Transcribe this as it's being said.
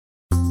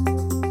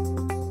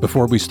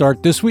Before we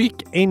start this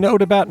week, a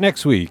note about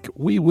next week.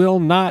 We will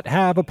not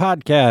have a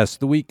podcast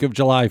the week of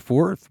July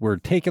 4th. We're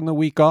taking the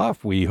week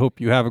off. We hope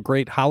you have a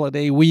great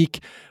holiday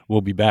week. We'll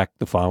be back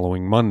the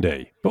following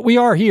Monday. But we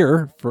are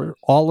here for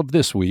all of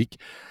this week.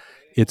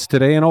 It's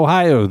Today in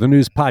Ohio, the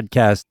news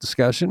podcast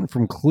discussion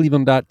from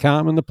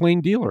Cleveland.com and The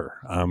Plain Dealer.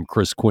 I'm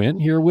Chris Quinn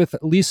here with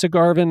Lisa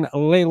Garvin,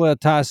 Layla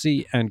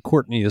Tassi, and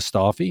Courtney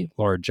Astolfi.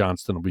 Laura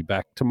Johnston will be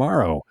back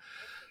tomorrow.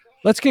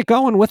 Let's get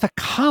going with a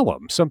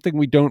column, something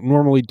we don't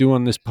normally do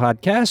on this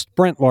podcast.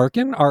 Brent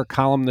Larkin, our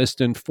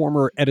columnist and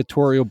former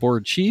editorial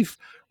board chief,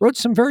 wrote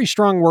some very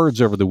strong words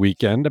over the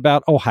weekend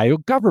about Ohio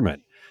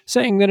government,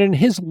 saying that in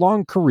his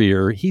long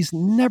career, he's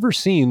never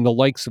seen the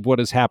likes of what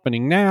is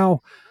happening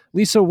now.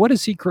 Lisa, what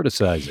is he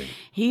criticizing?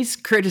 He's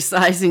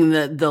criticizing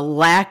the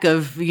lack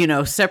of,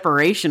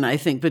 separation, I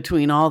think,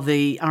 between all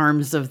the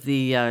arms of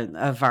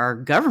of our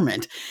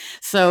government.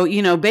 So,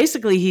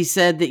 basically he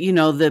said that,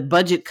 the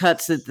budget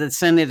cuts that the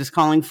Senate is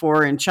calling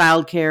for in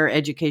childcare,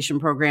 education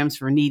programs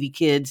for needy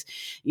kids,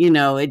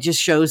 it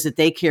just shows that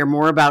they care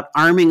more about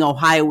arming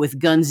Ohio with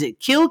guns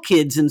that kill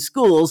kids in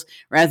schools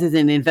rather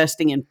than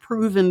investing in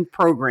proven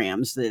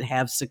programs that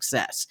have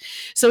success.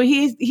 So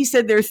he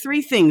said there are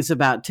three things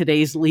about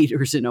today's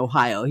leaders in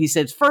Ohio. He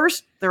said,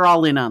 first, they're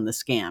all in on the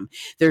scam.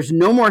 There's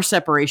no more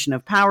separation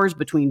of powers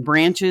between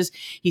branches.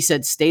 He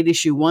said State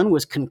Issue 1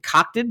 was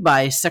concocted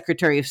by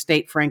Secretary of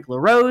State Frank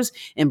LaRose,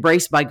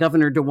 embraced by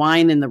Governor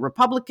DeWine and the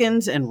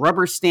Republicans, and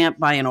rubber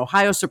stamped by an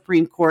Ohio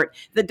Supreme Court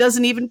that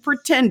doesn't even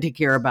pretend to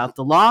care about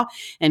the law.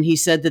 And he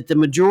said that the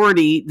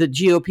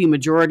GOP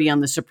majority on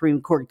the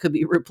Supreme Court could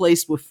be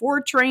replaced with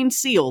 4 trained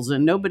SEALs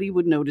and nobody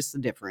would notice the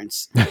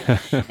difference.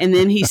 And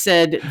then he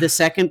said, the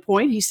second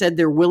point, he said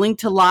they're willing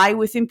to lie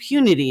with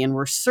impunity. And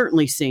we're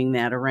certainly seeing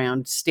that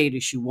around State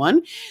Issue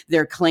 1.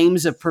 Their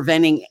claims of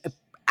preventing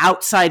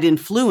outside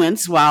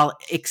influence while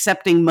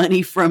accepting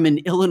money from an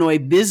Illinois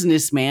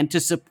businessman to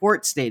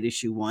support State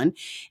Issue 1.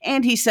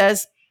 And he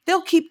says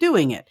they'll keep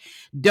doing it.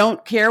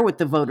 Don't care what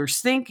the voters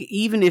think,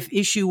 even if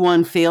Issue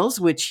 1 fails,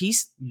 which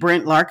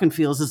Brent Larkin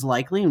feels is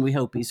likely, and we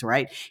hope he's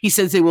right. He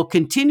says they will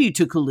continue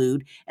to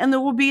collude, and there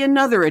will be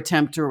another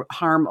attempt to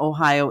harm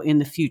Ohio in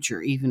the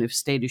future, even if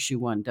State Issue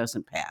 1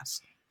 doesn't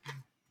pass.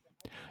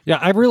 Yeah,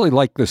 I really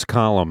like this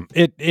column.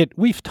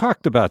 We've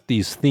talked about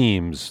these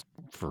themes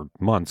for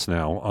months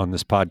now on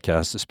this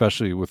podcast,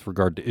 especially with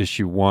regard to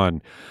Issue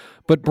 1.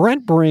 But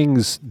Brent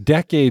brings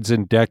decades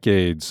and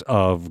decades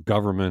of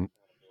government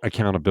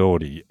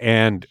accountability.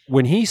 And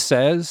when he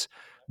says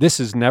this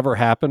has never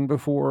happened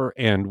before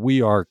and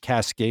we are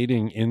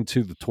cascading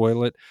into the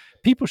toilet,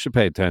 people should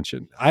pay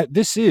attention.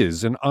 This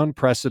is an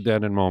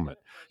unprecedented moment.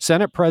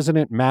 Senate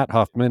President Matt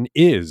Huffman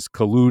is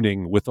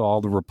colluding with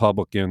all the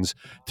Republicans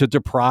to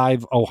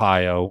deprive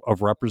Ohio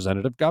of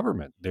representative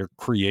government. They're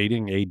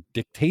creating a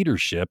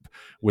dictatorship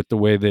with the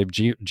way they've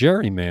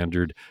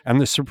gerrymandered, and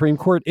the Supreme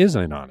Court is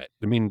in on it.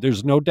 I mean,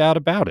 there's no doubt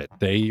about it.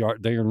 They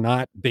are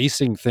not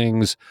basing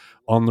things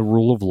on the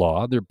rule of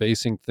law. They're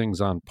basing things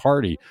on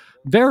party.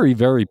 Very,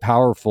 very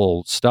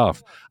powerful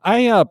stuff.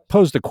 I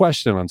posed a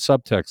question on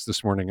Subtext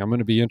this morning. I'm going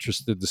to be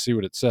interested to see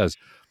what it says.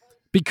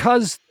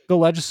 Because the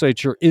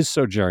legislature is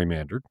so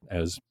gerrymandered,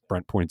 as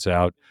Brent points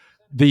out,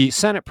 the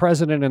Senate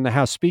president and the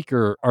House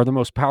Speaker are the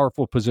most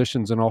powerful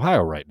positions in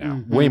Ohio right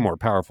now, way more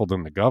powerful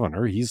than the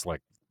governor. He's like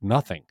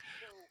nothing.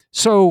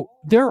 So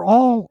they're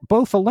all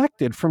both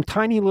elected from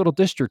tiny little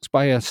districts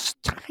by a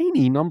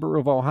tiny number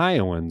of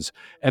Ohioans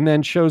and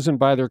then chosen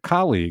by their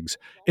colleagues.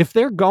 If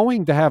they're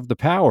going to have the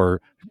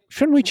power,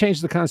 shouldn't we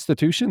change the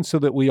Constitution so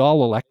that we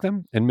all elect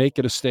them and make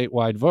it a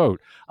statewide vote?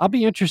 I'll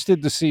be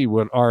interested to see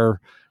what our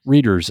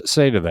readers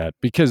say to that,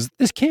 because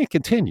this can't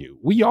continue.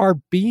 We are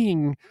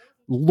being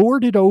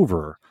lorded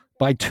over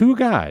by 2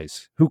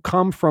 guys who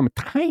come from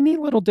tiny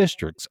little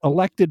districts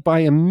elected by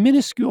a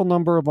minuscule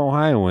number of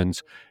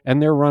Ohioans,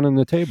 and they're running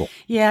the table.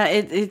 Yeah,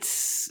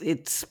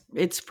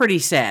 it's pretty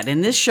sad.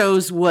 And this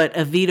shows what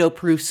a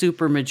veto-proof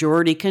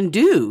supermajority can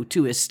do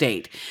to a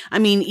state. I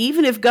mean,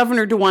 even if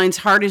Governor DeWine's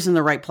heart is in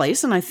the right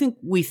place, and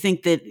we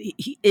think that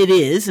it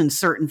is in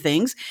certain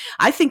things,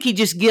 I think he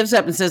just gives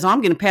up and says, I'm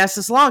going to pass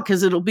this law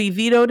because it'll be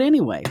vetoed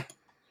anyway.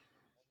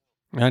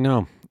 I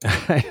know.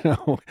 I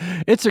know.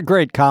 It's a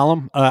great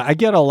column. I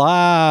get a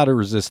lot of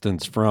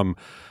resistance from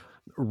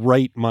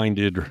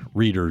right-minded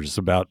readers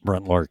about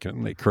Brent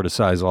Larkin. They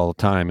criticize all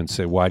the time and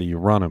say, why do you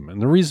run him?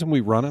 And the reason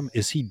we run him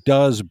is he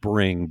does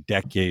bring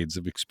decades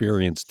of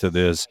experience to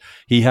this.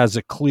 He has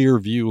a clear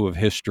view of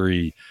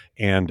history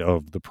and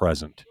of the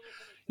present.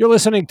 You're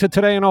listening to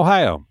Today in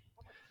Ohio.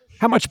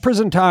 How much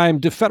prison time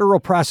do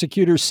federal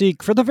prosecutors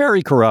seek for the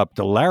very corrupt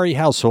Larry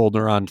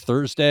Householder on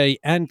Thursday?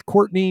 And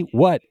Courtney,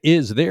 what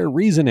is their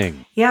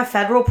reasoning? Yeah,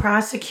 federal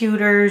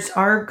prosecutors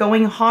are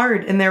going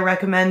hard in their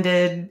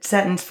recommended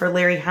sentence for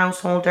Larry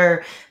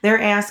Householder.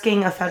 They're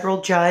asking a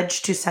federal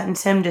judge to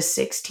sentence him to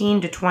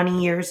 16 to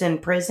 20 years in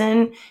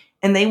prison.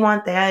 And they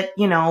want that,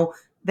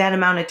 that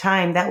amount of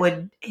time that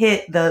would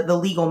hit the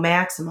legal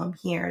maximum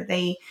here.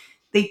 They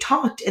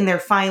talked in their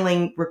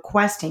filing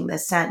requesting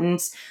this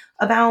sentence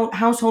about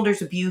Householder's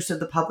abuse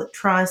of the public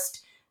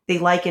trust. They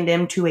likened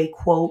him to a,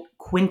 quote,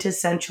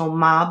 quintessential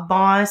mob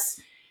boss.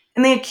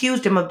 And they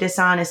accused him of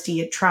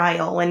dishonesty at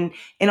trial. And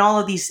all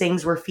of these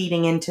things were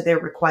feeding into their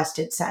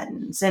requested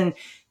sentence. And,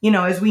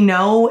 as we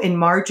know, in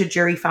March, a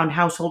jury found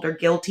Householder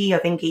guilty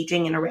of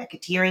engaging in a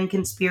racketeering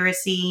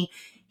conspiracy.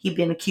 He'd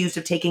been accused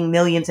of taking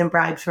millions in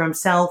bribes for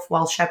himself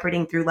while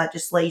shepherding through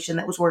legislation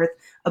that was worth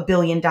 $1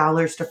 billion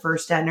to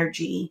First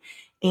Energy.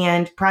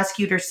 And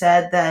prosecutors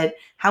said that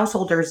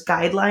Householder's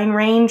guideline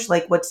range,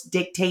 like what's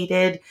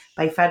dictated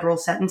by federal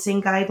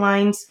sentencing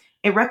guidelines,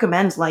 it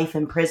recommends life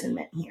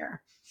imprisonment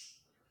here.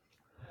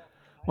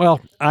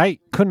 Well, I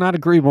could not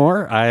agree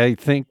more. I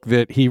think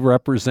that he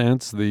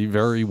represents the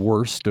very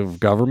worst of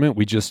government.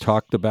 We just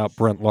talked about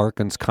Brent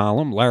Larkin's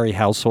column. Larry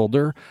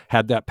Householder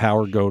had that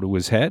power go to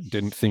his head,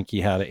 didn't think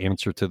he had to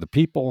answer to the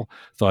people,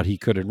 thought he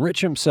could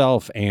enrich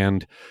himself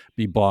and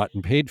be bought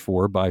and paid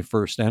for by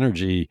First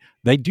Energy.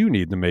 They do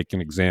need to make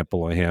an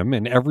example of him,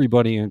 and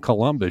everybody in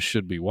Columbus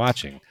should be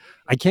watching.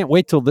 I can't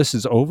wait till this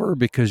is over,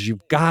 because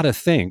you've got to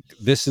think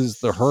this is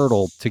the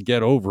hurdle to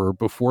get over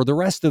before the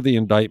rest of the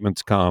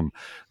indictments come.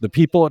 The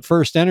people at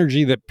First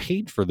Energy that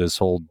paid for this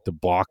whole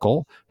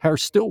debacle are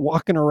still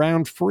walking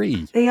around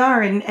free. They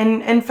are.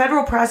 And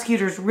federal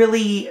prosecutors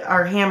really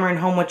are hammering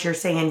home what you're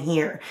saying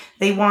here.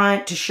 They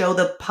want to show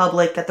the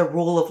public that the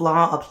rule of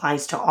law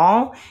applies to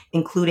all,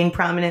 including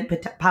prominent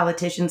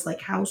politicians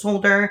like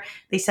Householder.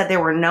 They said there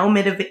were no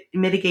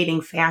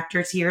mitigating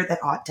factors here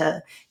that ought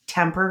to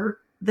temper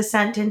the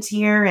sentence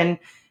here. And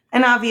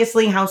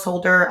obviously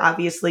Householder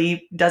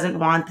obviously doesn't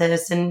want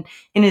this. And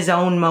in his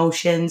own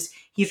motions,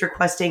 he's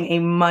requesting a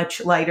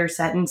much lighter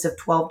sentence of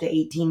 12 to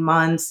 18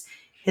 months.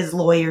 His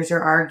lawyers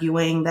are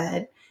arguing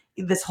that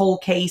this whole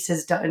case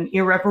has done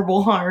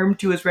irreparable harm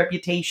to his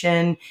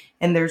reputation,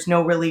 and there's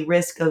no really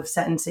risk of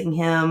sentencing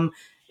him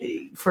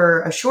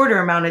for a shorter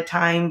amount of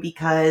time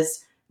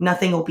because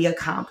nothing will be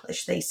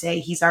accomplished. They say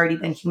he's already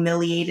been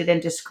humiliated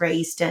and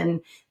disgraced,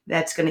 and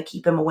that's going to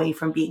keep him away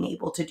from being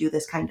able to do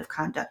this kind of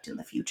conduct in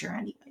the future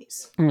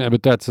anyways. Yeah,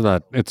 but that's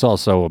not, it's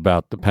also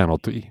about the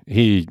penalty.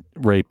 He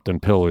raped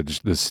and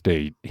pillaged this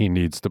state. He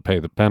needs to pay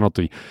the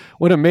penalty.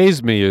 What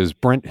amazed me is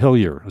Brent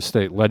Hillier, a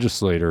state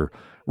legislator,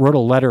 wrote a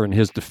letter in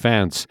his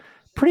defense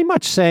pretty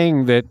much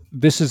saying that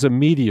this is a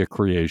media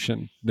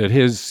creation, that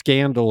his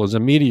scandal is a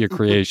media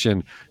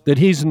creation, that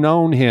he's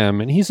known him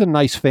and he's a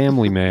nice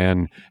family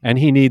man and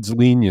he needs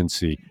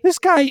leniency. This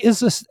guy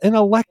is an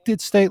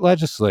elected state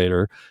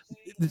legislator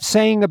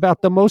saying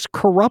about the most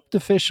corrupt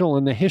official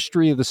in the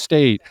history of the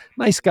state,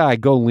 nice guy,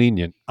 go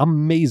lenient.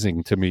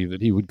 Amazing to me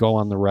that he would go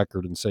on the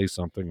record and say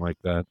something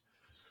like that.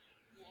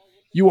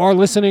 You are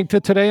listening to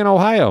Today in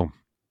Ohio.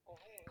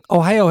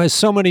 Ohio has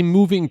so many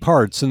moving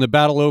parts in the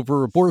battle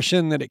over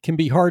abortion that it can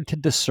be hard to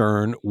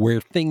discern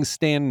where things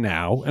stand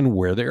now and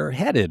where they're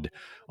headed.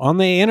 On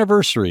the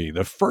anniversary,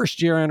 the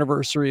first-year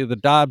anniversary of the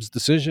Dobbs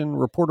decision,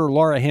 reporter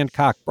Laura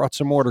Hancock brought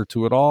some order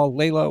to it all.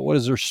 Layla, what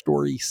does her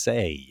story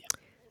say?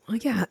 Well,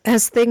 yeah,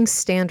 as things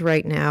stand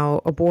right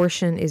now,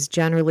 abortion is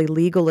generally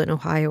legal in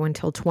Ohio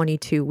until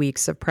 22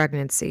 weeks of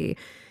pregnancy.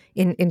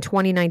 In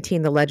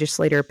 2019, the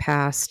legislature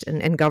passed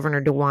and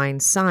Governor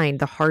DeWine signed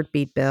the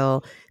heartbeat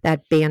bill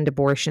that banned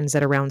abortions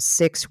at around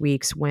 6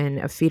 weeks when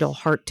a fetal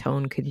heart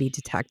tone could be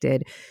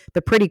detected.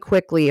 But pretty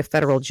quickly, a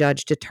federal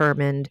judge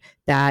determined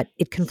that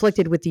it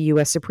conflicted with the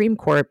U.S. Supreme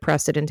Court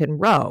precedent in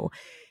Roe.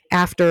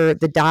 After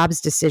the Dobbs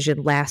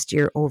decision last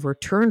year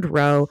overturned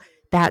Roe,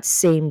 that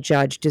same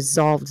judge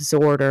dissolved his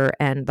order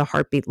and the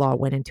heartbeat law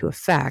went into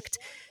effect.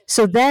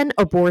 So then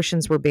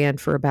abortions were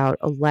banned for about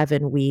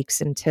 11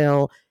 weeks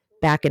until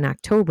back in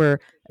October,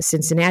 a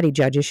Cincinnati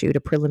judge issued a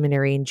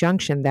preliminary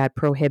injunction that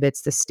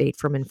prohibits the state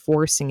from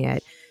enforcing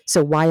it.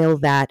 So while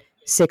that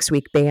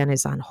 6-week ban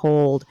is on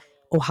hold,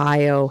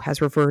 Ohio has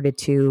reverted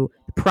to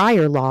the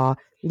prior law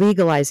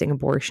legalizing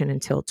abortion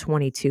until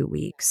 22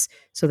 weeks.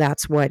 So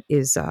that's what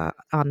is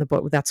on the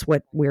book. That's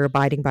what we're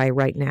abiding by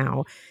right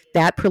now.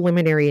 That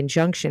preliminary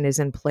injunction is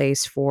in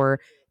place for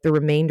the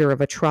remainder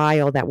of a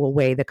trial that will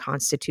weigh the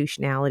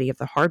constitutionality of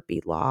the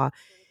heartbeat law.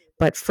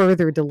 But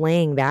further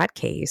delaying that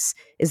case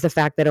is the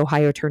fact that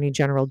Ohio Attorney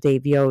General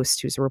Dave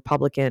Yost, who's a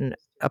Republican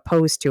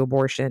opposed to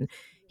abortion,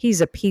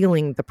 he's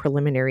appealing the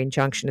preliminary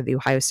injunction to the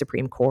Ohio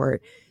Supreme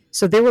Court.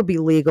 So there will be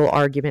legal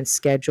arguments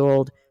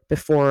scheduled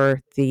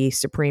before the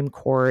Supreme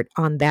Court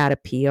on that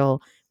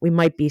appeal. We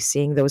might be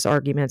seeing those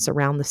arguments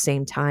around the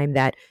same time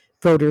that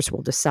voters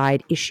will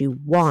decide issue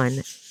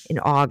 1 in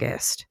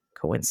August,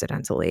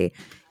 coincidentally.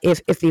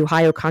 If the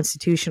Ohio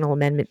constitutional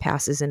amendment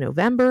passes in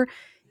November,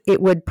 it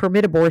would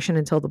permit abortion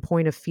until the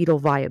point of fetal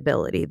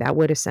viability. That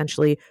would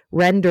essentially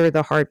render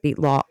the heartbeat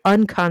law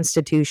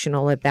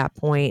unconstitutional at that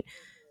point.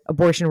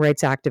 Abortion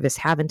rights activists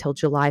have until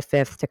July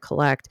 5th to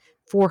collect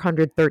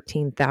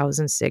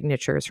 413,000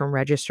 signatures from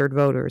registered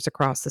voters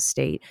across the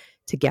state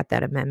to get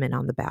that amendment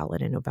on the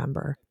ballot in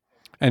November.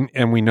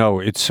 And we know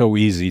it's so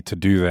easy to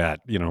do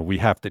that. We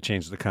have to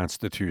change the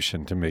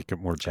Constitution to make it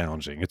more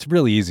challenging. It's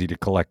really easy to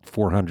collect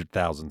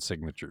 400,000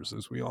 signatures,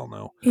 as we all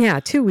know. Yeah,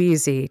 too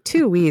easy,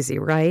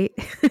 right?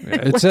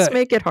 Let's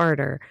make it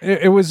harder.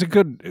 It was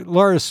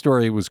Laura's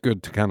story was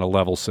good to kind of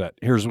level set.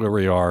 Here's where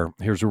we are.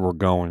 Here's where we're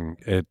going.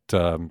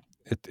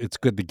 It's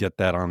good to get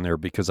that on there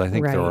because I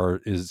think there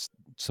is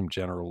some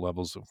general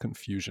levels of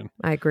confusion.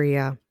 I agree,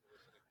 yeah.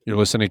 You're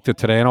listening to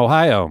Today in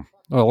Ohio.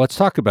 Well, let's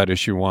talk about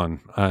issue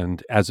 1.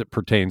 And as it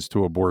pertains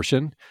to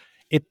abortion,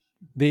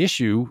 the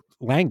issue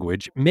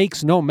language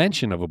makes no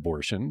mention of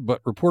abortion, but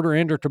reporter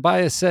Andrew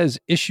Tobias says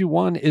issue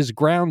 1 is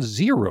ground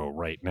zero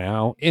right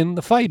now in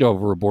the fight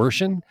over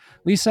abortion.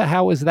 Lisa,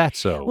 how is that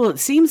so? Well, it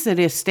seems that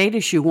if state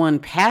issue 1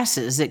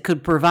 passes, it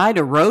could provide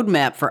a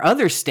roadmap for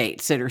other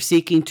states that are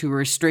seeking to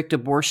restrict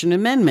abortion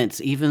amendments,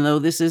 even though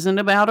this isn't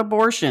about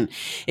abortion.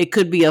 It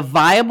could be a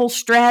viable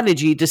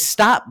strategy to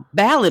stop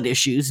ballot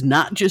issues,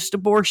 not just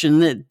abortion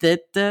that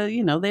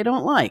they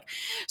don't like.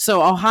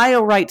 So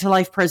Ohio Right to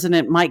Life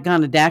President Mike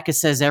Gonadakis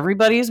says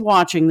everybody is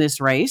watching this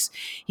race.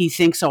 He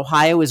thinks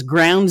Ohio is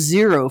ground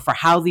zero for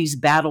how these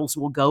battles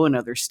will go in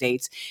other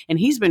states. And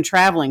he's been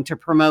traveling to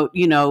promote,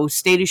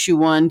 state issue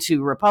 1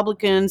 to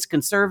Republicans,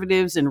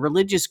 conservatives, and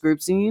religious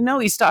groups. And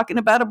he's talking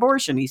about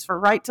abortion. He's for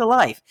right to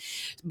life.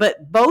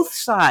 But both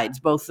sides,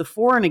 both the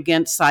for and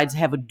against sides,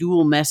 have a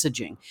dual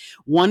messaging.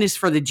 One is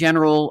for the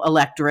general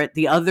electorate.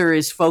 The other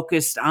is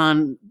focused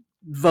on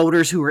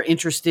voters who are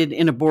interested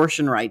in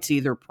abortion rights,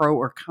 either pro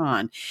or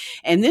con.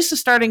 And this is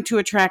starting to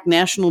attract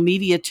national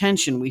media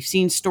attention. We've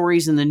seen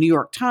stories in the New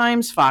York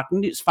Times, Fox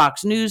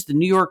News, the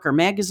New Yorker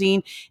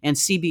magazine, and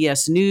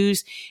CBS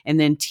News. And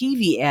then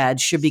TV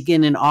ads should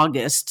begin in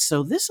August.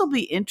 So this will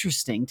be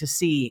interesting to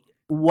see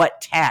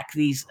what tack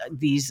these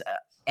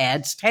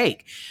ads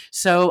take.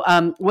 So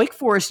Wake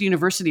Forest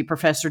University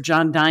professor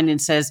John Dinan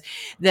says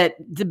that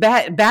the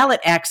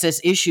ballot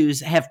access issues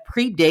have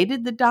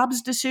predated the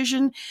Dobbs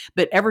decision,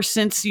 but ever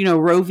since,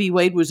 Roe v.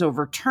 Wade was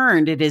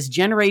overturned, it has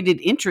generated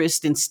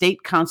interest in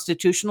state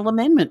constitutional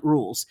amendment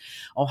rules.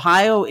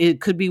 Ohio, it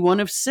could be one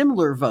of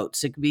similar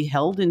votes. It could be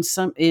held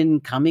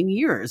in coming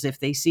years if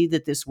they see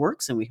that this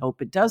works, and we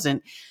hope it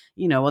doesn't.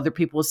 Other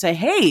people will say,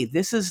 hey,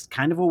 this is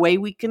kind of a way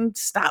we can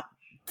stop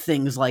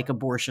things like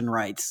abortion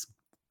rights.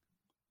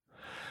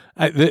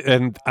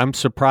 And I'm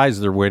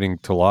surprised they're waiting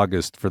till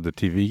August for the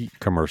TV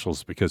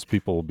commercials because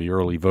people will be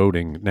early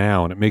voting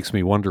now. And it makes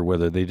me wonder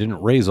whether they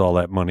didn't raise all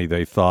that money.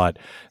 They thought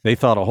a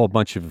whole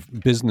bunch of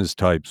business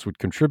types would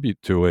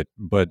contribute to it.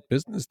 But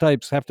business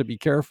types have to be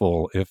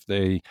careful if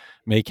they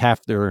make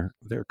half their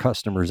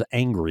customers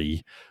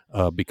angry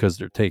because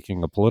they're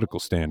taking a political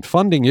stand.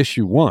 Funding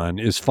issue 1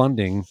 is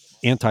funding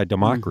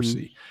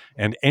anti-democracy.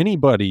 Mm-hmm. And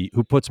anybody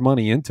who puts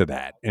money into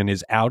that and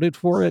is outed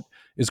for it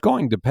is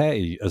going to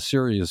pay a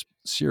serious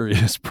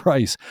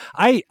price.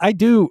 I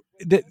do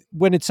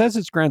when it says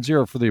it's ground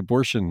zero for the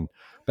abortion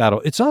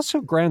battle, it's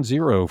also ground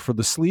zero for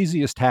the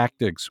sleaziest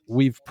tactics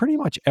we've pretty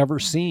much ever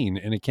seen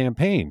in a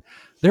campaign.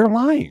 They're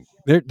lying.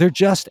 They're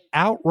just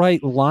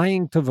outright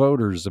lying to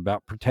voters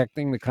about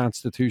protecting the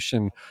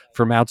Constitution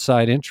from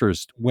outside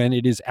interest when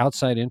it is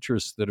outside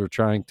interests that are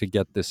trying to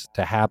get this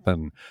to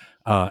happen.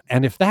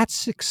 And if that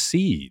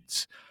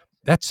succeeds,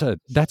 that's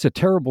a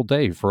terrible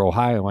day for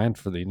Ohio and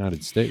for the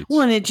United States.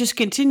 Well, and it just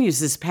continues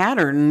this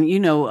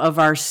pattern, of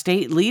our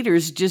state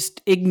leaders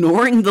just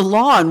ignoring the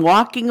law and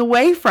walking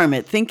away from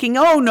it, thinking,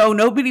 oh, no,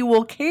 nobody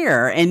will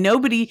care. And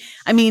nobody's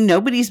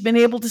been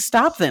able to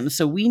stop them.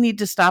 So we need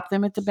to stop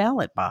them at the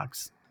ballot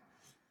box.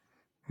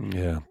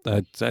 Yeah,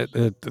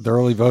 the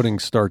early voting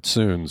starts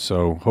soon.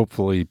 So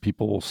hopefully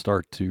people will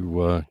start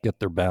to get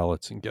their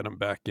ballots and get them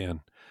back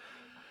in.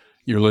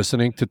 You're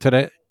listening to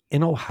Today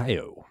in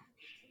Ohio.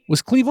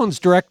 Was Cleveland's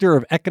director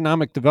of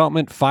economic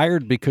development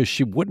fired because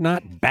she would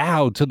not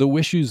bow to the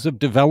wishes of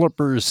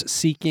developers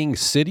seeking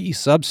city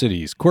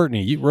subsidies?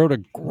 Courtney, you wrote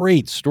a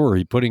great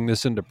story putting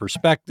this into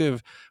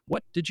perspective.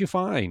 What did you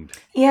find?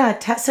 Yeah,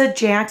 Tessa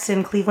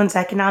Jackson, Cleveland's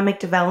economic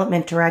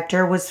development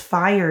director, was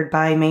fired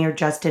by Mayor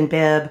Justin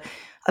Bibb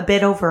a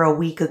bit over a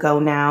week ago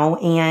now.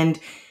 And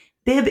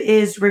Bibb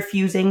is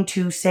refusing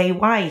to say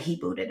why he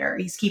booted her.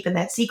 He's keeping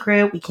that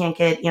secret. We can't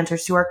get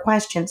answers to our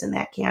questions in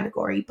that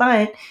category.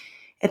 But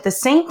at the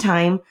same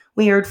time,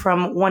 we heard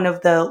from one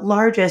of the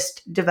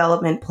largest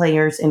development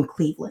players in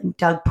Cleveland,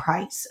 Doug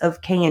Price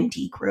of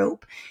K&D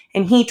Group.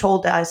 And he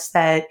told us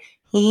that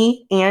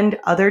he and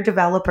other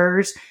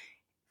developers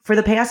for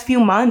the past few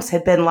months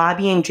had been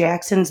lobbying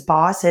Jackson's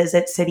bosses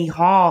at City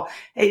Hall,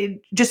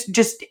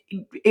 just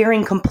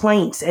airing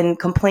complaints and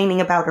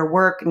complaining about her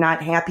work,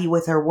 not happy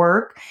with her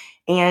work.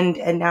 And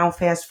now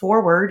fast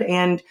forward,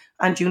 and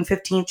on June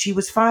 15th, she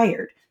was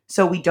fired.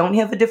 So we don't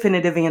have a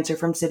definitive answer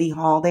from City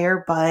Hall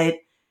there, but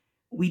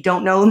we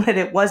don't know that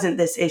it wasn't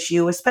this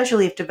issue,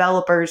 especially if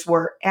developers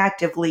were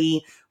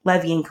actively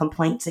levying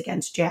complaints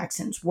against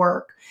Jackson's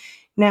work.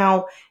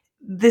 Now,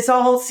 this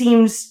all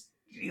seems,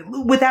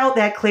 without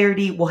that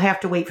clarity, we'll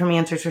have to wait for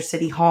answers for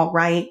City Hall,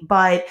 right?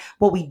 But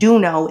what we do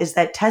know is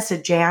that Tessa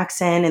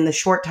Jackson, in the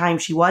short time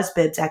she was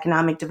Bibb's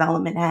economic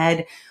development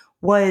head,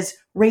 was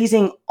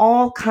raising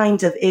all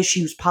kinds of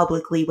issues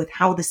publicly with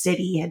how the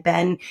city had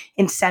been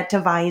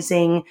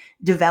incentivizing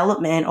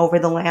development over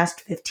the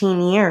last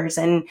 15 years.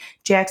 And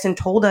Jackson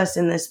told us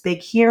in this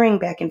big hearing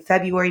back in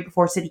February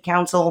before City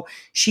Council,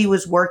 she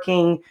was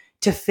working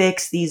to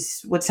fix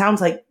these, what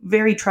sounds like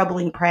very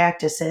troubling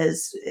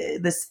practices,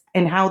 this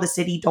and how the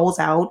city doles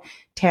out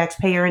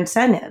taxpayer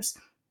incentives.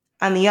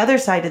 On the other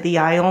side of the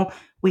aisle,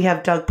 we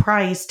have Doug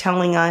Price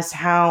telling us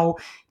how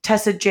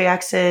Tessa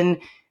Jackson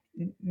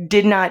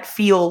did not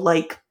feel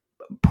like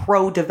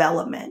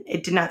pro-development.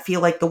 It did not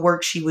feel like the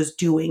work she was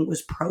doing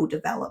was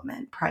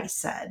pro-development, Price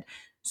said.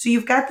 So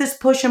you've got this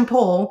push and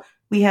pull.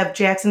 We have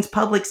Jackson's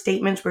public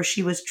statements where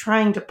she was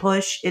trying to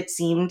push, it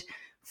seemed,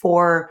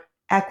 for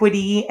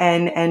equity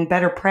and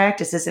better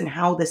practices and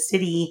how the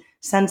city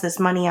sends this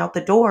money out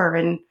the door.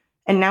 And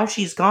now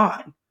she's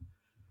gone.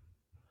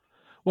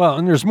 Well,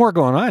 and there's more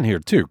going on here,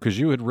 too, because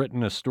you had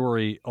written a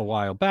story a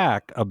while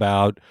back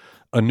about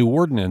a new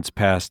ordinance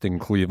passed in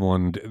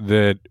Cleveland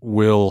that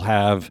will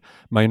have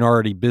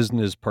minority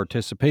business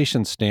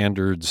participation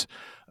standards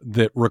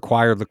that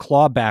require the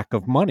clawback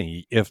of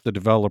money if the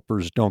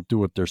developers don't do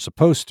what they're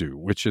supposed to,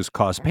 which has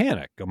caused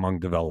panic among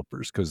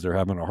developers because they're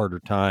having a harder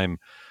time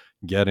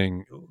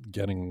getting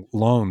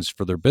loans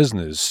for their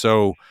business.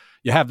 So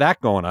you have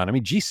that going on. I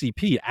mean,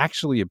 GCP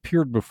actually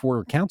appeared before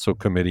a council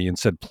committee and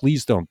said,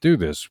 please don't do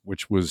this,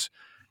 which was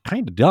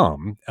kind of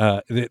dumb.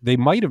 They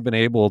might have been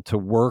able to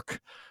work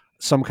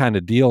some kind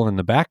of deal in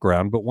the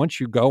background, but once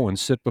you go and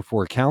sit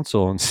before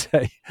council and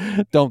say,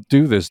 don't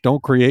do this,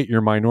 don't create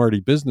your minority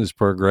business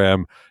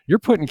program, you're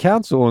putting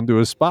council into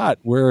a spot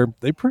where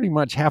they pretty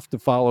much have to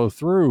follow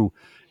through.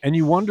 And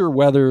you wonder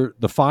whether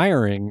the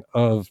firing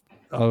of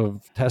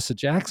Tessa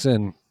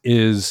Jackson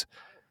is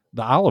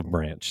the olive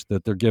branch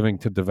that they're giving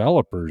to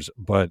developers,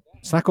 but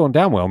it's not going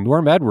down well.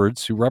 Norm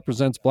Edwards, who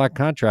represents black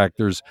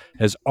contractors,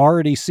 has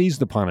already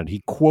seized upon it.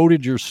 He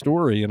quoted your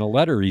story in a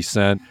letter he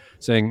sent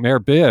saying, Mayor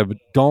Bibb,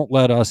 don't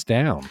let us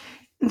down.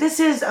 This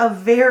is a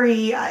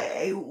very,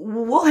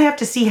 we'll have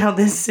to see how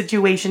this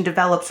situation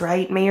develops,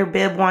 right? Mayor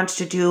Bibb wants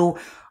to do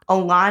a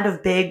lot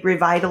of big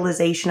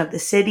revitalization of the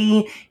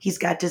city. He's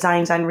got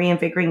designs on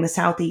reinvigorating the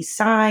southeast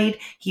side.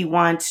 He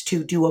wants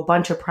to do a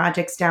bunch of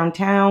projects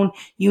downtown.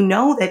 You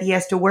know that he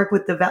has to work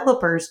with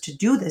developers to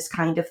do this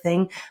kind of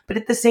thing. But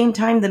at the same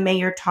time, the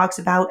mayor talks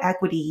about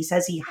equity. He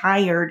says he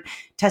hired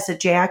Tessa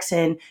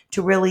Jackson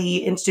to really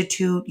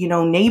institute,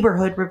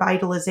 neighborhood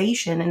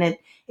revitalization. And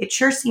it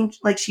sure seemed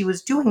like she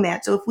was doing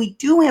that. So if we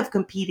do have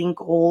competing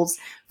goals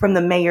from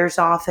the mayor's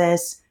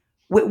office,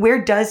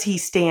 where does he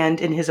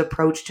stand in his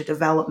approach to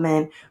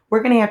development?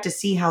 We're going to have to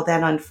see how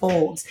that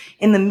unfolds.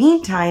 In the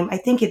meantime, I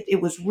think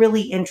it was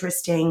really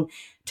interesting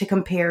to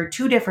compare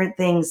two different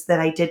things that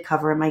I did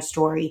cover in my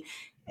story.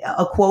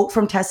 A quote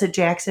from Tessa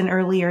Jackson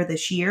earlier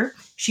this year.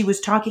 She was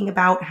talking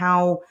about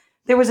how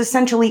there was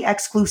essentially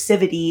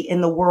exclusivity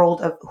in the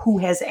world of who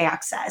has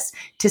access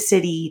to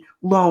city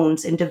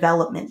loans and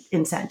development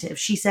incentives.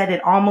 She said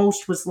it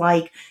almost was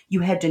like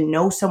you had to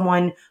know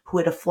someone who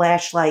had a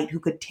flashlight,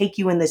 who could take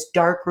you in this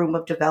dark room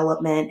of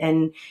development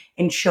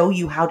and show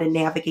you how to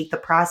navigate the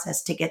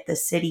process to get the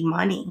city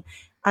money.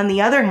 On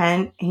the other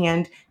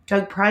hand,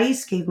 Doug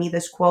Price gave me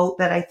this quote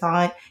that I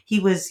thought he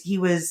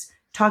was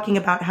talking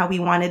about how he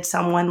wanted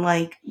someone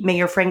like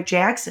Mayor Frank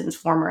Jackson's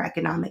former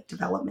economic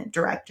development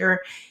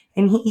director.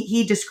 And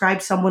he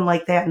described someone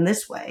like that in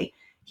this way.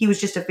 He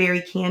was just a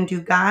very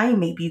can-do guy.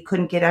 Maybe you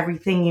couldn't get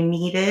everything you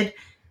needed,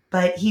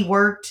 but he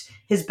worked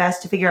his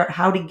best to figure out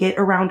how to get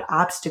around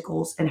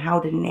obstacles and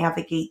how to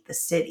navigate the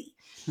city.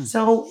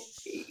 So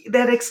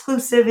that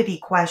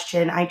exclusivity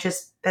question,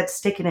 that's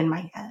sticking in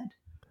my head.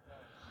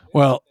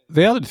 Well,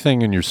 the other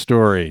thing in your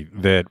story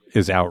that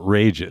is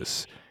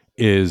outrageous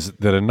is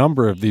that a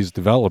number of these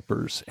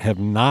developers have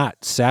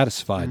not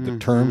satisfied the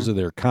terms of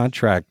their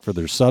contract for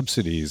their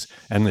subsidies,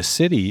 and the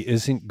city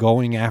isn't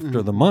going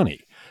after the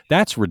money.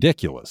 That's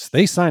ridiculous.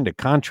 They signed a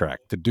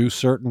contract to do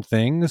certain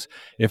things.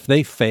 If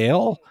they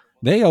fail,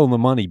 they owe the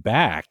money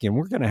back, and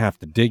we're going to have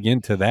to dig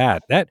into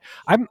that.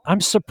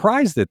 I'm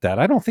surprised at that.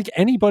 I don't think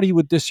anybody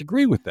would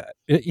disagree with that.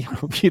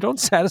 If you don't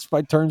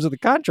satisfy terms of the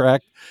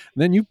contract,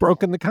 then you've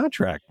broken the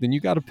contract. Then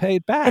you got to pay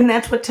it back. And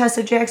that's what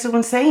Tessa Jackson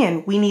was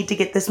saying. We need to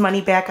get this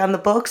money back on the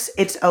books.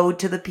 It's owed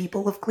to the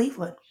people of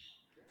Cleveland.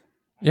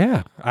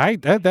 Yeah,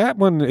 that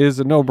one is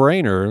a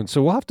no-brainer. And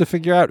so we'll have to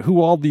figure out who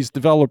all these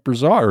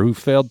developers are who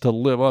failed to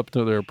live up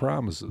to their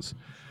promises.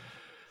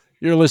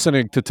 You're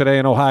listening to Today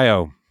in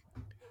Ohio.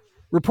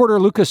 Reporter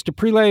Lucas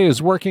DePrile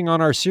is working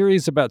on our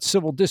series about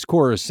civil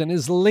discourse, and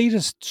his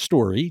latest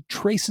story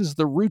traces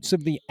the roots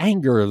of the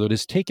anger that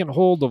has taken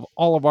hold of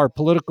all of our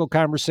political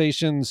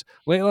conversations.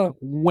 Layla,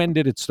 when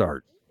did it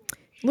start?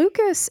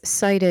 Lucas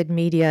cited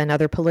media and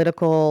other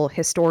political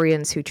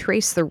historians who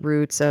trace the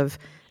roots of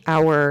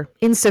our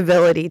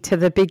incivility to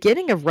the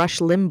beginning of Rush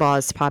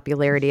Limbaugh's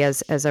popularity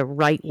as a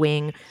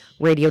right-wing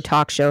radio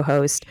talk show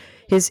host.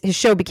 His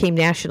show became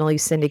nationally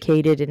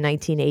syndicated in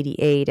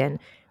 1988, and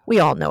we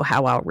all know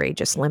how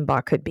outrageous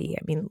Limbaugh could be.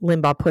 I mean,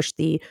 Limbaugh pushed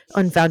the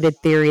unfounded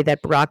theory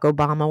that Barack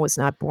Obama was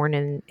not born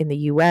in the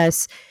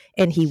U.S.,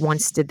 And he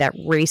once did that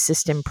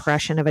racist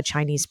impression of a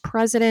Chinese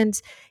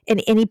president.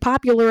 And he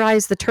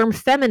popularized the term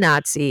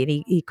feminazi.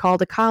 And he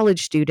called a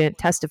college student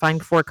testifying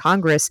before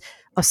Congress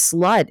a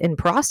slut and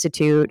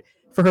prostitute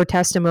for her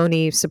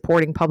testimony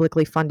supporting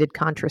publicly funded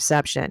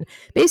contraception.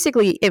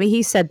 Basically, I mean,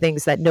 he said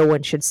things that no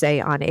one should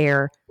say on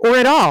air or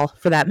at all,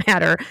 for that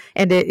matter.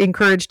 And it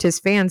encouraged his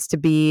fans to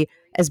be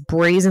as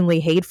brazenly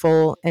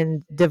hateful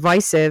and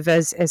divisive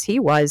as he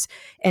was.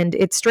 And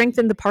it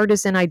strengthened the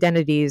partisan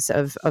identities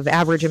of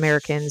average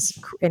Americans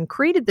and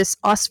created this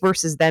us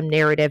versus them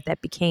narrative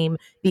that became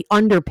the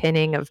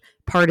underpinning of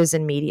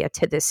partisan media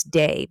to this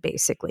day,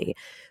 basically.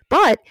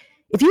 But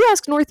if you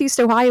ask Northeast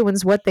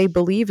Ohioans what they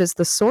believe is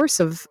the source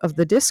of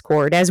the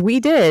discord, as we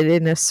did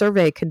in a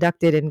survey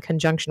conducted in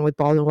conjunction with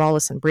Baldwin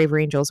Wallace and Braver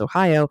Angels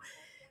Ohio,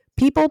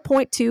 people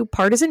point to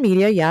partisan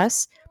media,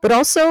 yes, but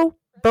also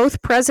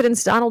both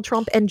Presidents Donald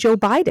Trump and Joe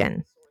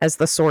Biden as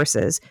the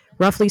sources.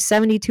 Roughly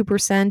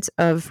 72%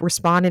 of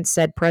respondents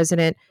said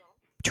President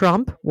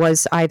Trump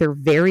was either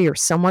very or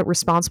somewhat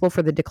responsible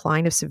for the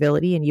decline of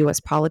civility in U.S.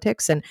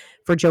 politics. And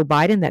for Joe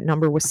Biden, that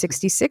number was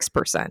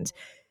 66%.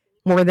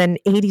 More than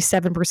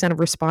 87% of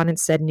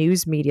respondents said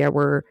news media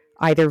were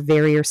either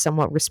very or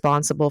somewhat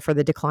responsible for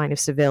the decline of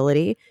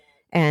civility.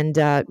 And,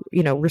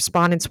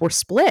 respondents were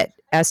split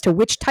as to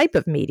which type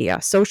of media,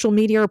 social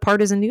media or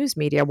partisan news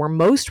media, were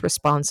most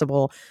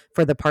responsible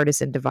for the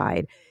partisan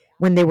divide.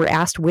 When they were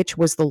asked which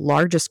was the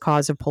largest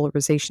cause of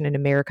polarization in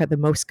America, the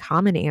most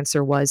common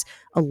answer was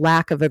a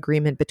lack of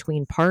agreement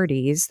between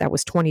parties. That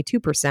was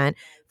 22%,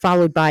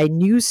 followed by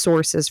news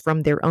sources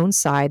from their own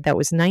side. That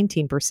was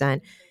 19%.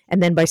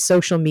 And then by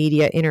social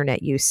media,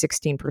 internet use,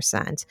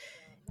 16%.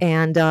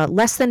 And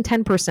less than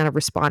 10% of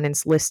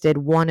respondents listed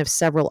one of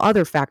several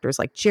other factors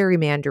like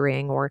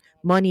gerrymandering or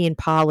money in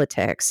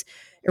politics,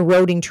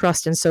 eroding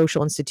trust in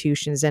social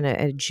institutions, and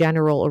a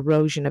general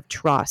erosion of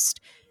trust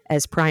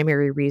as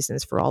primary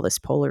reasons for all this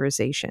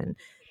polarization.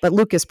 But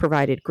Lucas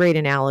provided great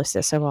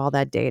analysis of all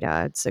that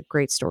data. It's a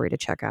great story to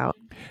check out.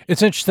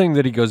 It's interesting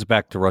that he goes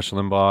back to Rush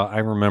Limbaugh. I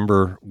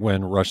remember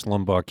when Rush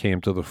Limbaugh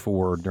came to the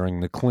fore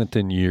during the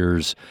Clinton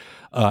years,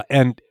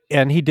 and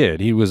he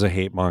did. He was a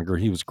hate monger.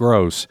 He was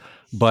gross,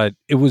 but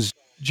it was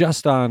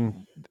just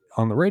on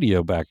the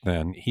radio back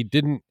then. You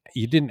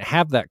didn't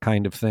have that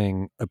kind of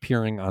thing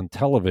appearing on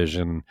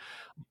television.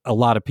 A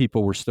lot of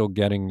people were still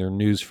getting their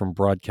news from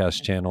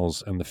broadcast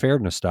channels, and the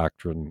fairness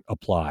doctrine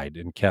applied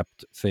and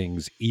kept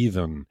things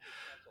even.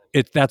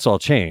 That's all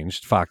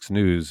changed. Fox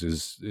News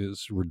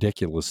is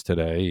ridiculous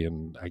today,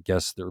 and I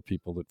guess there are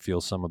people that feel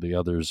some of the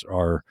others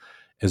are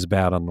as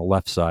bad on the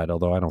left side,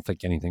 although I don't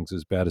think anything's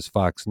as bad as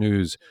Fox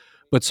News.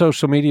 But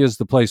social media is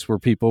the place where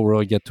people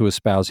really get to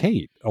espouse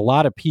hate. A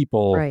lot of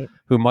people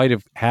who might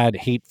have had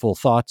hateful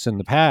thoughts in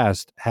the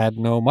past had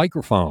no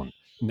microphone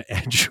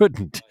and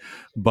shouldn't.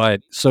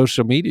 But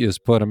social media has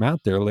put them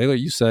out there. Layla,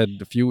 you said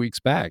a few weeks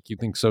back, you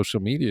think social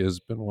media has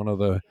been one of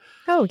the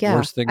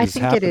worst things that's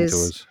happened to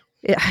us.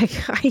 I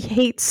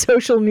hate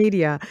social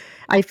media.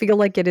 I feel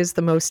like it is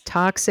the most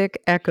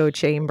toxic echo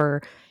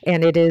chamber.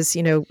 And it is,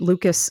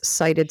 Lucas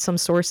cited some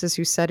sources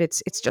who said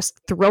it's just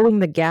throwing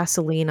the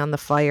gasoline on the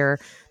fire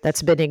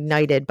that's been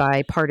ignited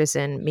by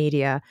partisan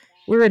media.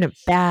 We're in a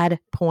bad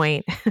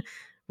point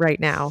right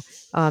now.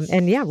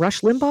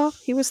 Rush Limbaugh,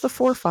 he was the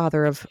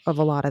forefather of a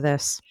lot of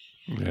this.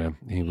 Yeah,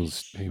 he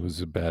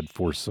was a bad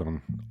force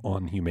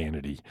on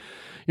humanity.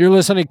 You're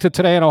listening to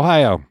Today in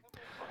Ohio.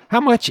 How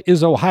much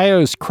is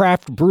Ohio's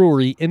craft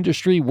brewery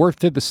industry worth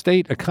to the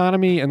state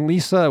economy? And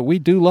Lisa, we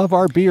do love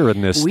our beer in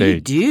this state. We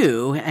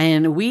do.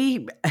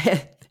 And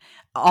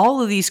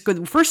all of these,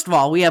 first of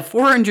all, we have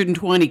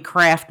 420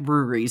 craft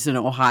breweries in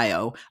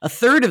Ohio. A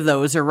third of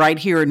those are right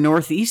here in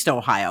Northeast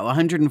Ohio,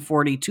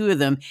 142 of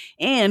them,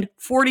 and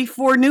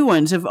 44 new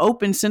ones have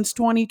opened since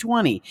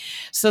 2020.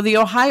 So the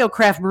Ohio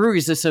Craft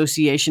Breweries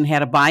Association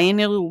had a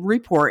biennial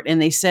report,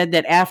 and they said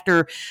that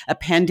after a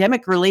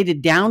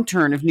pandemic-related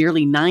downturn of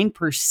nearly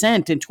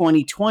 9% in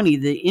 2020,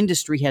 the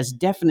industry has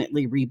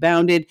definitely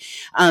rebounded.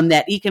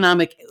 That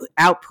economic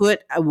output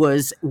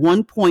was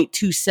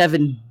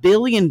 $1.27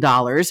 billion.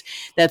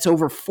 That's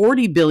over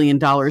 $40 billion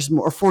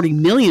more, or $40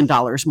 million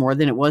more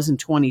than it was in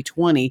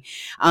 2020.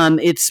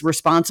 It's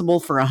responsible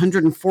for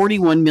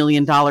 $141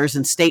 million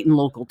in state and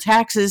local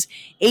taxes,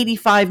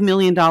 $85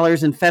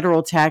 million in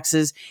federal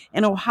taxes,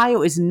 and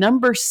Ohio is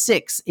number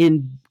 6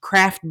 in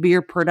craft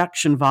beer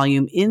production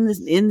volume in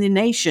the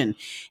nation,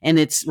 and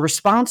it's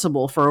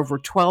responsible for over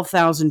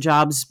 12,000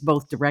 jobs,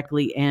 both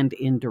directly and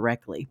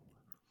indirectly.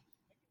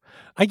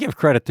 I give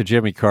credit to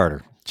Jimmy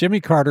Carter.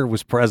 Jimmy Carter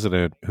was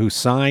president who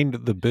signed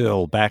the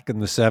bill back in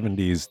the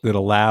 70s that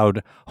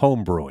allowed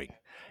home brewing.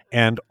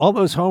 And all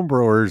those home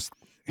brewers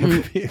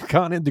have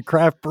gone into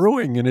craft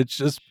brewing, and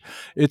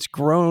it's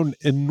grown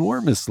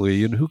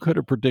enormously. And who could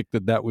have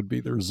predicted that would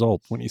be the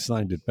result when he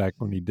signed it back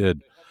when he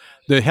did?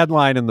 The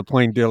headline in the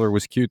Plain Dealer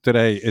was cute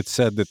today. It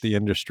said that the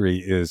industry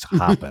is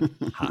hopping.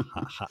 Ha,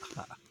 ha, ha,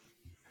 ha.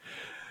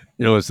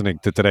 You're listening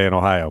to Today in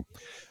Ohio.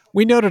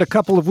 We noted a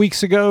couple of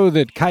weeks ago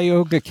that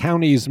Cuyahoga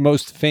County's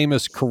most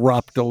famous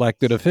corrupt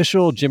elected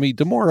official, Jimmy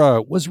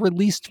DeMora, was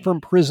released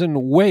from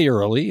prison way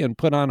early and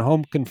put on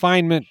home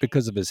confinement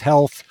because of his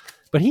health,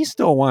 but he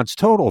still wants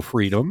total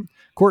freedom.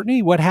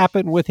 Courtney, what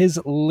happened with his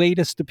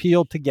latest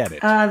appeal to get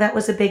it? That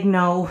was a big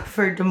no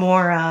for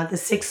DeMora. The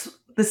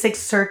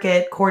Sixth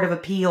Circuit Court of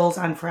Appeals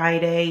on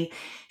Friday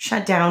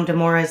shut down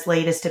DeMora's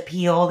latest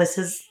appeal. This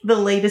is the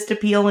latest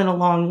appeal in a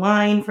long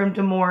line from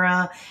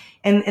DeMora.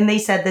 And they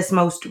said this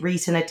most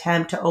recent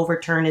attempt to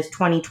overturn his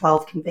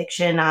 2012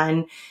 conviction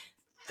on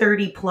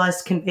 30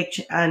 plus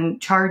conviction on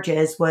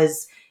charges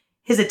was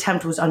his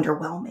attempt was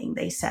underwhelming,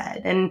 they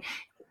said. And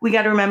we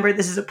got to remember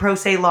this is a pro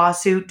se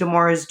lawsuit.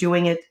 DeMora's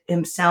doing it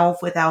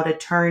himself without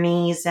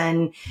attorneys.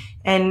 And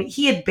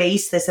he had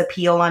based this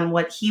appeal on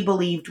what he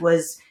believed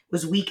was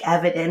weak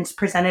evidence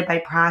presented by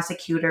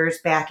prosecutors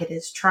back at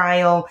his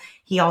trial.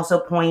 He also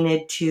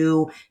pointed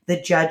to the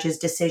judge's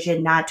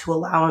decision not to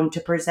allow him to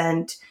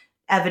present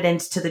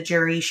evidence to the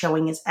jury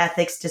showing his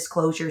ethics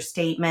disclosure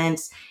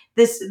statements.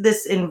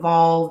 This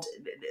involved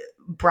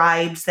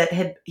bribes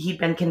that he'd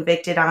been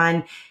convicted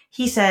on.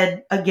 He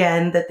said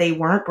again that they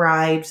weren't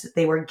bribes, that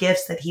they were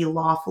gifts that he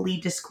lawfully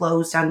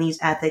disclosed on these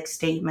ethics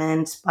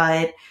statements,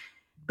 but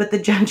the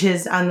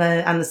judges on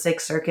the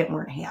Sixth Circuit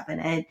weren't having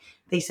it.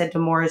 They said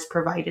DeMora's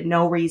provided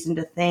no reason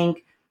to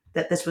think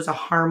that this was a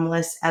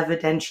harmless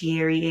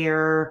evidentiary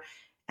error,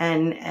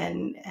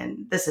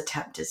 and this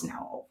attempt is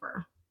now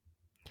over.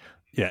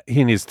 Yeah,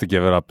 he needs to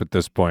give it up at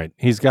this point.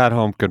 He's got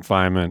home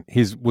confinement.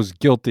 He was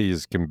guilty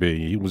as can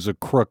be. He was a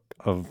crook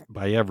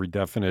by every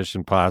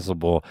definition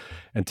possible.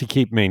 And to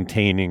keep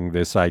maintaining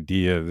this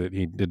idea that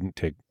he didn't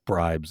take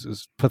bribes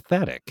is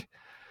pathetic.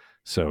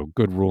 So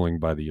good ruling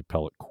by the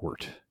appellate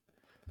court.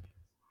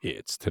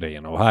 It's Today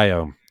in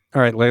Ohio.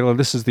 All right, Layla,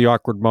 this is the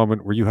awkward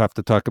moment where you have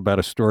to talk about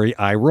a story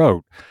I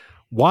wrote.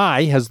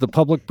 Why has the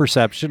public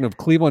perception of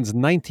Cleveland's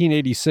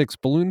 1986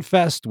 Balloon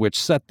Fest,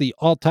 which set the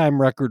all-time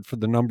record for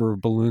the number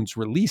of balloons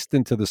released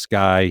into the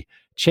sky,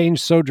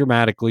 changed so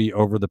dramatically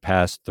over the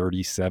past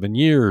 37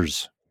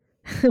 years?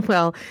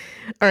 Well,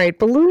 all right,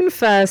 Balloon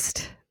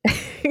Fest.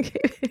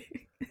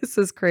 This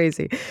is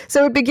crazy.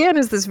 So it began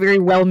as this very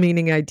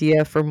well-meaning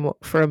idea from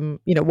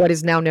what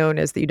is now known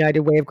as the United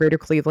Way of Greater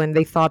Cleveland.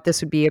 They thought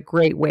this would be a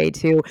great way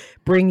to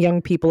bring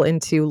young people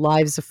into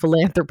lives of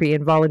philanthropy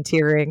and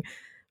volunteering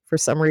for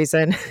some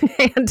reason.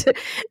 And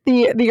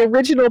the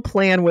original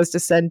plan was to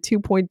send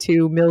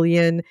 2.2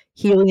 million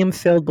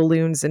helium-filled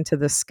balloons into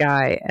the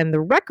sky. And the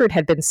record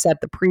had been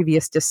set the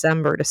previous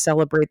December to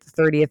celebrate the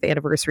 30th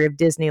anniversary of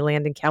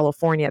Disneyland in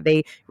California.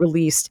 They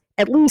released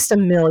at least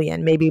 1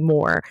 million, maybe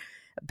more,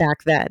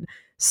 back then.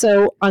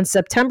 So on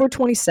September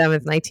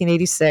 27th,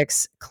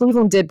 1986,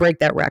 Cleveland did break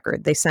that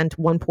record. They sent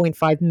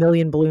 1.5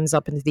 million balloons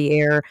up into the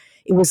air.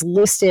 It was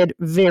listed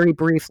very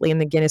briefly in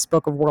the Guinness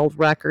Book of World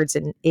Records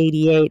in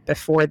 88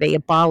 before they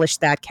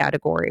abolished that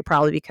category,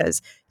 probably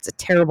because it's a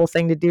terrible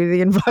thing to do to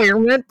the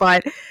environment.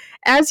 But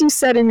as you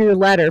said in your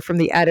letter from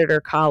the editor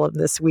column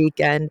this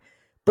weekend,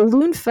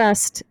 Balloon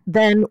Fest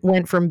then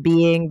went from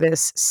being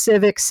this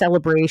civic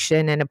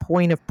celebration and a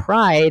point of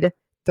pride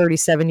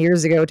 37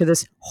 years ago to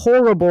this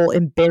horrible,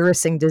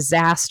 embarrassing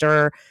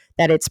disaster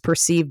that it's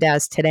perceived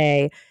as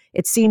today.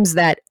 It seems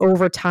that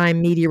over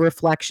time, media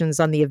reflections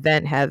on the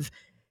event have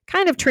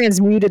kind of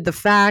transmuted the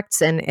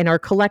facts, and our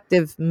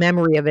collective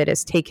memory of it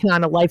has taken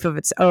on a life of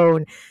its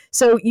own.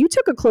 So you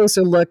took a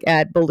closer look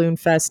at Balloon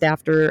Fest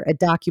after a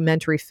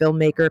documentary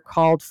filmmaker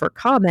called for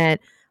comment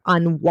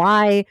on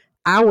why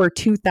our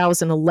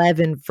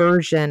 2011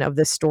 version of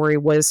the story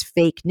was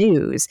fake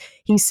news.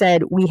 He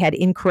said we had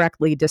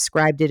incorrectly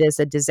described it as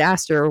a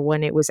disaster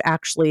when it was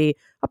actually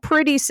a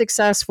pretty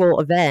successful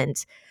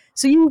event.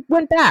 So you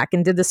went back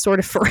and did this sort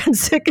of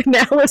forensic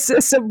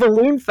analysis of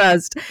Balloon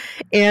Fest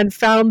and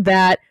found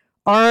that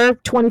our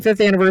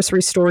 25th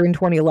anniversary story in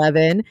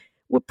 2011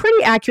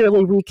 pretty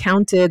accurately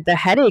recounted the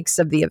headaches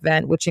of the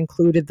event, which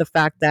included the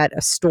fact that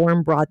a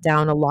storm brought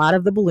down a lot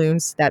of the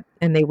balloons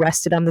and they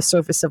rested on the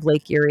surface of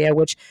Lake Erie,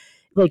 which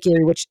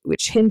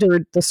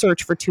hindered the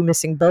search for 2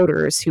 missing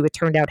boaters who it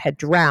turned out had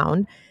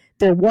drowned.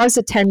 There was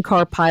a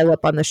 10-car pileup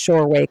on the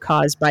shoreway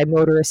caused by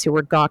motorists who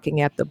were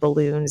gawking at the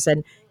balloons,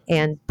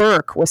 and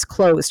Burke was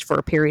closed for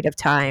a period of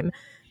time.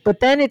 But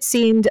then it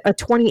seemed a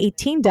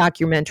 2018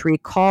 documentary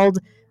called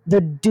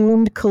The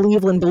Doomed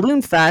Cleveland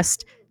Balloon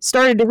Fest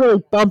started to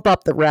really bump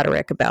up the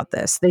rhetoric about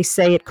this. They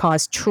say it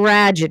caused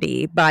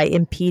tragedy by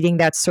impeding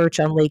that search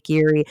on Lake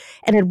Erie.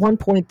 And at one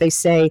point they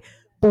say,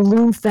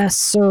 Balloon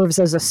Fest serves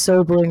as a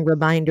sobering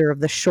reminder of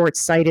the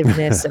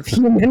short-sightedness of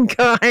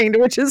humankind,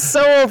 which is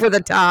so over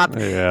the top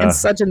and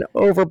such an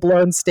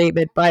overblown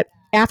statement. But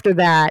after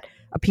that,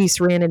 a piece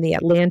ran in the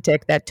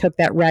Atlantic that took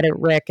that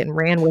rhetoric and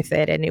ran with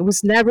it, and it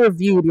was never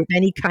viewed with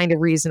any kind of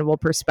reasonable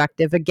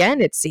perspective again,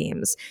 it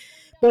seems.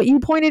 But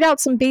you pointed out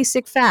some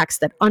basic facts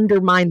that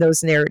undermine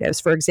those narratives.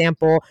 For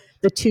example,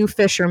 the 2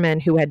 fishermen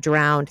who had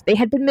drowned, they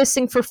had been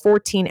missing for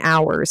 14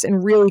 hours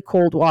in really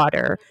cold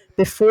water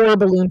before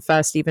Balloon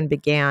Fest even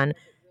began.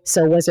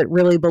 So was it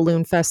really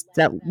Balloon Fest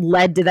that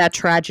led to that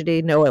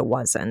tragedy? No, it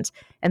wasn't.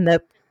 And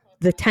the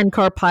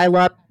 10-car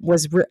pileup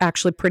was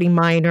actually pretty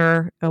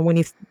minor when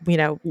you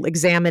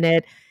examine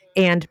it.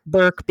 And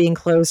Burke being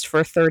closed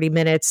for 30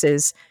 minutes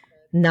is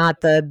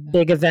not the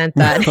big event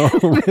that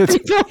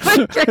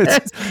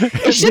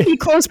it should be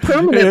closed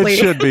permanently. It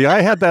should be.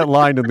 I had that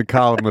line in the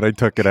column when I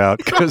took it out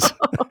because,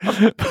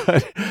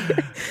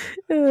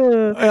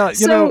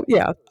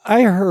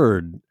 I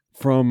heard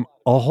from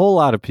a whole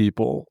lot of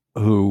people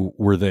who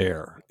were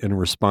there in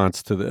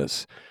response to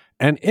this,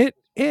 and it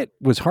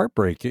was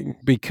heartbreaking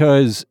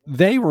because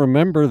they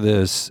remember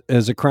this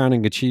as a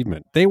crowning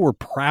achievement. They were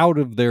proud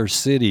of their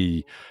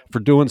city for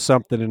doing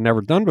something they'd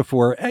never done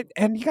before.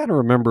 And you got to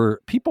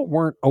remember, people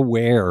weren't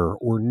aware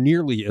or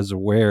nearly as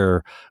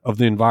aware of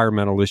the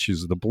environmental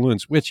issues of the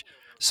balloons, which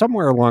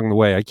somewhere along the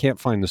way, I can't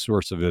find the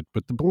source of it,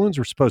 but the balloons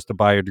were supposed to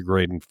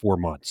biodegrade in 4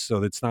 months.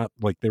 So it's not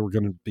like they were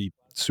going to be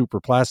super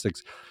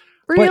plastics.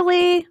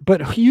 Really?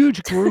 But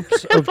huge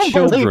groups of I don't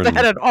children. believe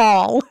that at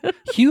all.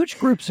 Huge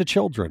groups of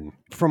children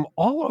from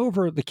all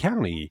over the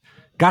county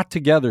got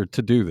together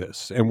to do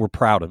this and were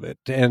proud of it.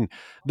 And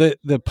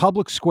the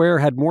public square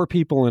had more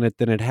people in it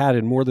than it had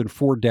in more than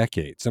 4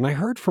 decades. And I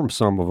heard from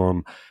some of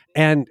them,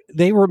 and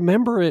they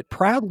remember it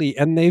proudly,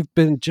 and they've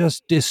been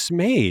just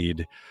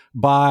dismayed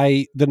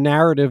by the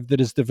narrative that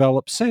has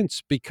developed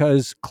since,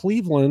 because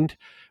Cleveland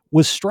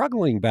was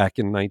struggling back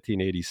in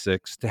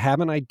 1986 to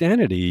have an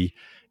identity.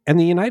 And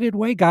the United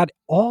Way got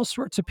all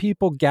sorts of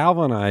people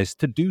galvanized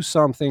to do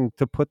something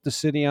to put the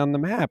city on the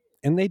map.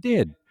 And they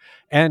did.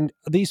 And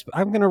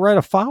I'm going to write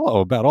a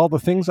follow about all the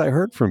things I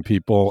heard from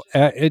people.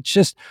 It's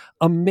just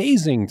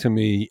amazing to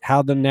me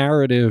how the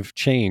narrative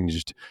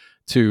changed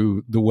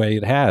to the way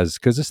it has,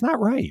 because it's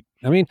not right.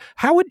 I mean,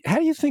 how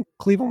do you think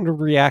Cleveland would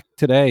react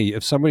today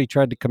if somebody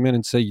tried to come in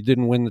and say you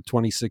didn't win the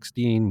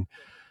 2016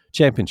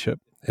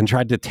 championship and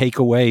tried to take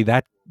away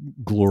that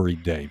glory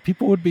day?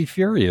 People would be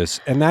furious.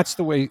 And that's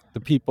the way the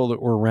people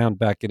that were around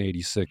back in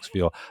 86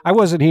 feel. I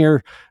wasn't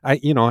here. I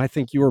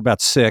think you were about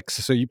 6,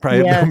 so you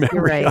probably have no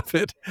memory of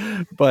it.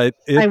 But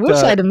I wish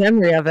I had a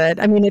memory of it.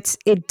 I mean,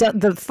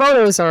 the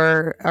photos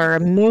are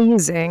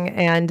amazing,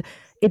 and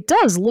it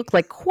does look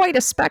like quite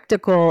a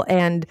spectacle.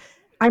 And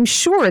I'm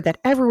sure that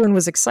everyone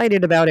was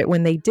excited about it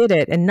when they did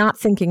it and not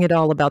thinking at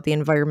all about the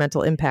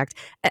environmental impact.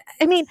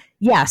 I mean,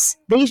 yes,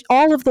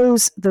 all of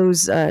those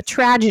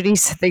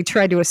tragedies that they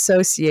tried to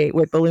associate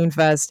with Balloon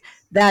Fest,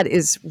 that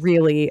is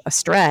really a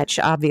stretch,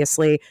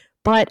 obviously.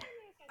 But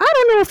I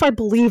don't know if I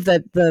believe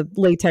that the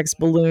latex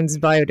balloons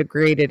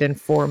biodegraded in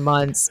 4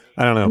 months.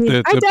 I don't know. I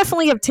mean, I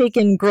definitely have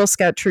taken Girl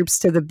Scout troops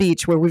to the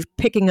beach where we're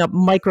picking up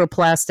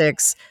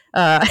microplastics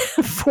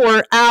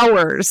for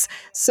hours.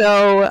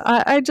 So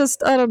I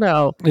don't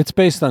know. It's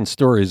based on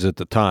stories at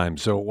the time,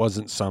 so it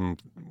wasn't some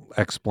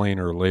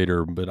explainer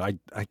later, but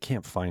I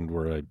can't find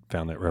where I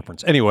found that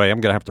reference. Anyway, I'm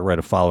going to have to write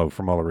a follow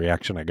from all the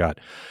reaction I got.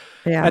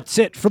 Yeah. That's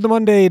it for the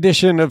Monday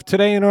edition of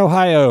Today in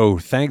Ohio.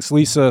 Thanks,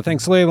 Lisa.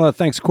 Thanks, Layla.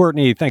 Thanks,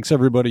 Courtney. Thanks,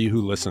 everybody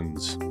who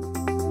listens.